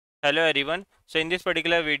Hello everyone. So in this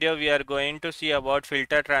particular video we are going to see about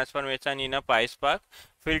filter transformation in a PySpark.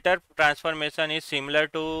 Filter transformation is similar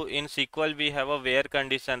to in SQL we have a where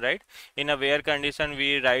condition, right? In a where condition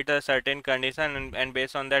we write a certain condition and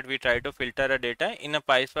based on that we try to filter a data. In a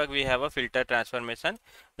PySpark we have a filter transformation.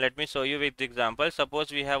 Let me show you with the example.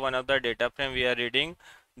 Suppose we have one of the data frame, we are reading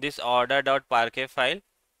this order.parquet file.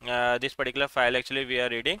 This particular file actually we are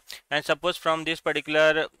reading, and suppose from this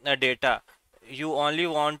particular data you only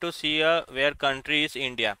want to see where country is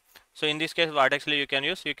India. So in this case what actually you can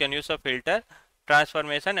use? You can use a filter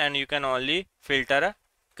transformation and you can only filter a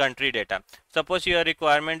country data. Suppose your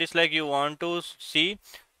requirement is like you want to see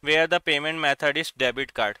where the payment method is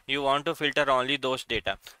debit card. You want to filter only those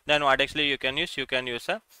data. Then what actually you can use? You can use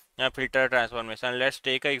a filter transformation. Let's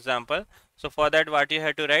take an example. So for that what you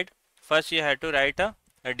have to write? First you have to write a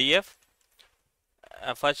df.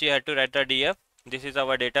 First you have to write a df. This is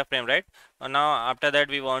our data frame, right? Now after that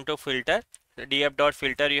we want to filter. Df dot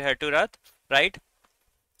filter you have to write, right?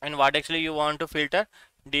 And what actually you want to filter?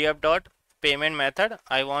 Df dot payment method.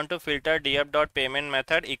 I want to filter df dot payment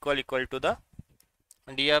method equal to the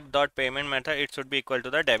df dot payment method. It should be equal to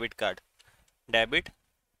the debit card. Debit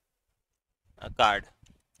card.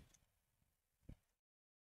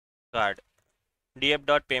 Df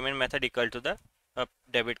dot payment method equal to the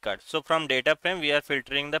debit card. So from data frame we are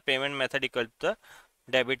filtering the payment method equal to the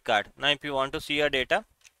debit card. Now if you want to see a data,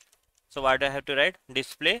 so what I have to write?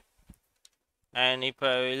 Display, and if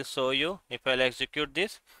I will show you, if I'll execute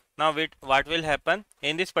this, now what will happen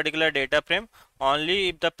in this particular data frame? Only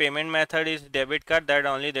if the payment method is debit card, that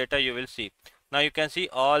only data you will see. Now you can see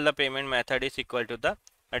all the payment method is equal to the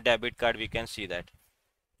debit card. We can see that.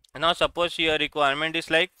 Now suppose your requirement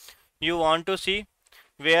is like you want to see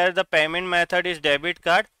where the payment method is debit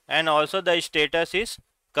card and also the status is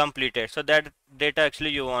completed. So that data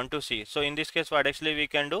actually you want to see. So in this case what actually we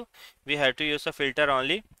can do? We have to use a filter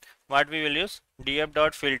only. What we will use? Df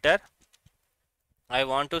dot filter. I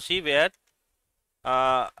want to see where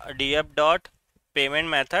df dot payment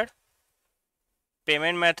method.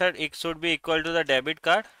 Payment method it should be equal to the debit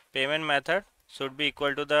card. Payment method should be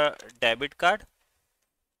equal to the debit card.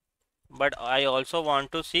 But I also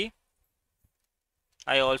want to see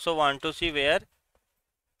where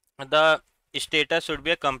the status should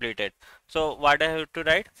be completed. So what I have to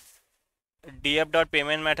write? Df dot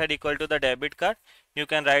payment method equal to the debit card. You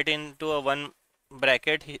can write into a one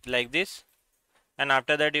bracket like this, and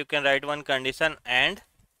after that you can write one condition and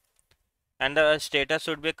the status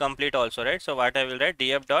should be complete also, right? So what I will write?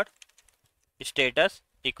 Df dot status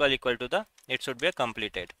equal to the, it should be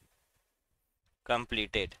completed.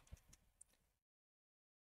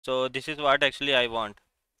 So this is what actually I want.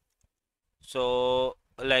 So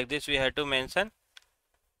like this we have to mention,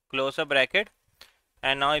 close a bracket,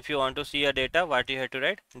 and now if you want to see a data, what you have to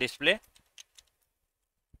write? Display,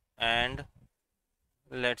 and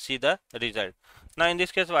let's see the result. Now in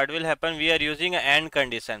this case what will happen? We are using an AND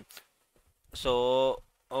condition. So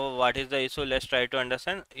what is the issue? Let's try to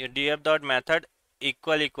understand. Your df dot method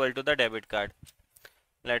equal to the debit card.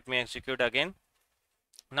 Let me execute again.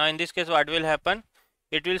 Now in this case what will happen?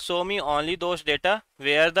 It will show me only those data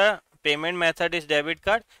where the payment method is debit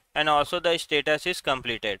card and also the status is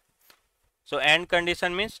completed. So AND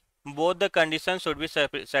condition means both the conditions should be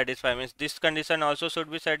satisfied. Means this condition also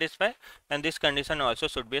should be satisfied and this condition also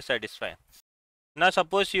should be satisfied. Now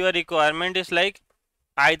suppose your requirement is like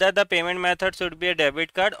either the payment method should be a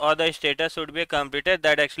debit card or the status should be completed,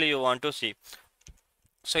 that actually you want to see.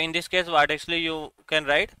 So in this case what actually you can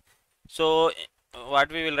write? So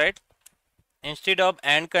what we will write? Instead of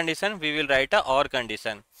AND condition we will write a OR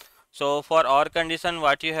condition. So for OR condition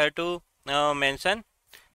what you have to mention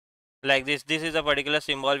like this. This is a particular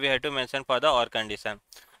symbol we have to mention for the OR condition.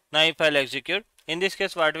 Now if I'll execute, in this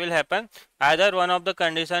case what will happen? Either one of the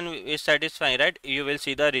condition is satisfying, right? You will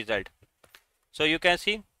see the result. So you can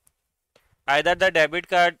see either the debit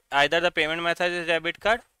card, either the payment method is debit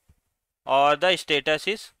card or the status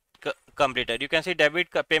is completed. You can see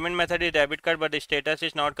payment method is debit card but the status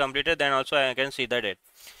is not completed, then also I can see the date.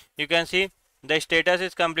 You can see the status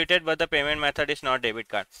is completed but the payment method is not debit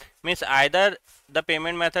card. Means either the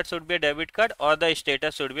payment method should be a debit card or the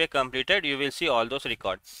status should be completed. You will see all those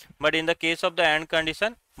records. But in the case of the AND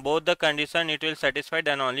condition, both the condition it will satisfy,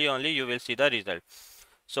 then only you will see the result.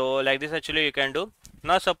 So like this actually you can do.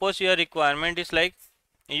 Now suppose your requirement is like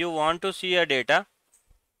you want to see a data.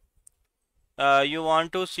 You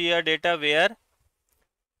want to see a data where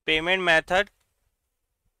payment method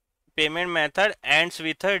ends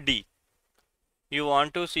with a D. You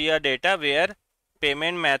want to see a data where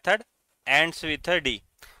payment method ends with a D.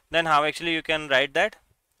 Then how actually you can write that?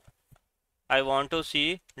 I want to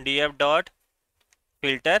see df dot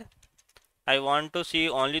filter. I want to see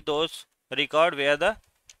only those record where the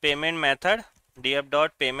payment method df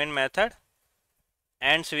dot payment method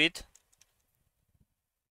ends with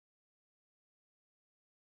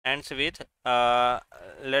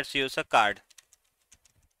let's use a card.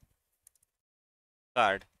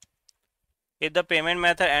 If the payment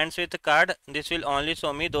method ends with a card, this will only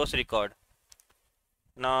show me those record.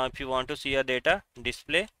 Now if you want to see a data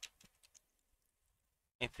display,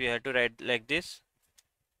 if you have to write like this,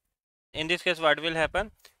 in this case what will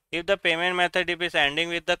happen, if the payment method if is ending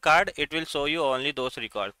with the card, it will show you only those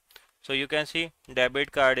records. So you can see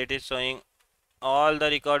debit card, it is showing all the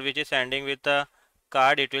record which is ending with the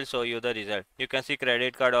card, it will show you the result. You can see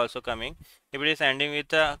credit card also coming. If it is ending with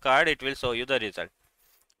the card, it will show you the result.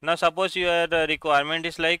 Now suppose your requirement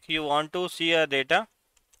is like you want to see a data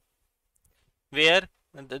where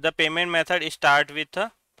the payment method start with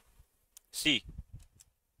a C.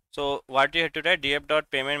 So what you have to write, df dot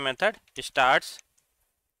payment method starts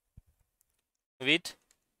with,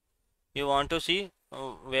 you want to see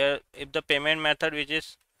where if the payment method which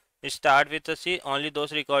is start with a C, only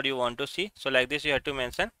those record you want to see. So like this you have to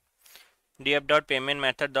mention df dot payment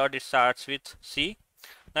method dot it starts with C.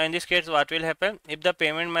 Now in this case what will happen, if the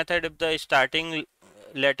payment method, if the starting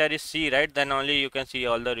letter is C, right, then only you can see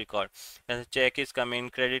all the record. And check is coming,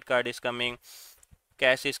 credit card is coming,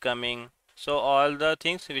 cash is coming. So all the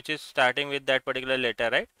things which is starting with that particular letter,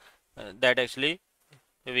 right, that actually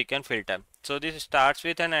we can filter. So this starts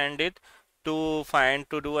with and end it to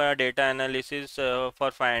do a data analysis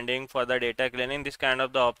for finding, for the data cleaning, this kind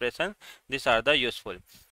of the operation, these are the useful.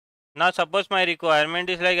 Now suppose my requirement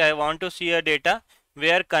is like I want to see a data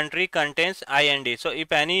where country contains IND. So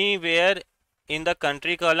if anywhere in the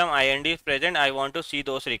country column IND is present, I want to see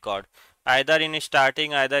those record either in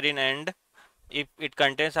starting, either in end. If it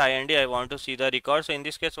contains IND, I want to see the record. So in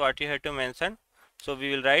this case what you have to mention, so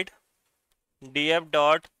we will write df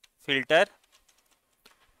dot filter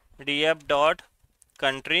df dot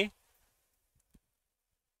country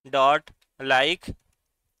dot like,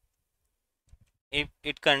 if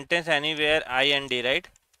it contains anywhere IND, right,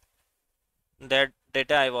 that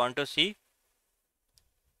data I want to see.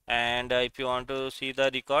 And if you want to see the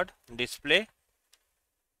record display,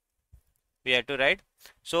 we have to write,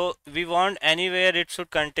 so we want anywhere it should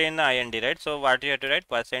contain the IND, right. So what you have to write,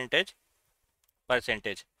 percentage.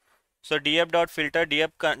 So df dot filter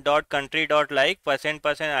df dot country dot like percent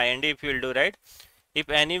IND, if you will do, right, if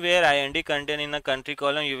anywhere IND contain in a country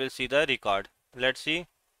column, you will see the record. Let's see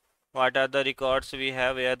what are the records we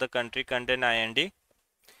have where the country contain IND.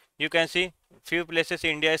 You can see few places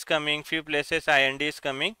India is coming, few places IND is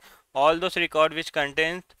coming. All those record which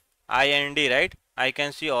contain IND, right, I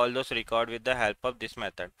can see all those record with the help of this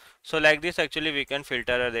method. So like this actually we can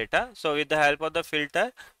filter a data. So with the help of the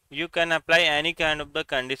filter, you can apply any kind of the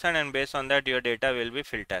condition, and based on that your data will be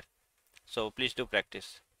filtered. So please do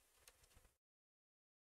practice.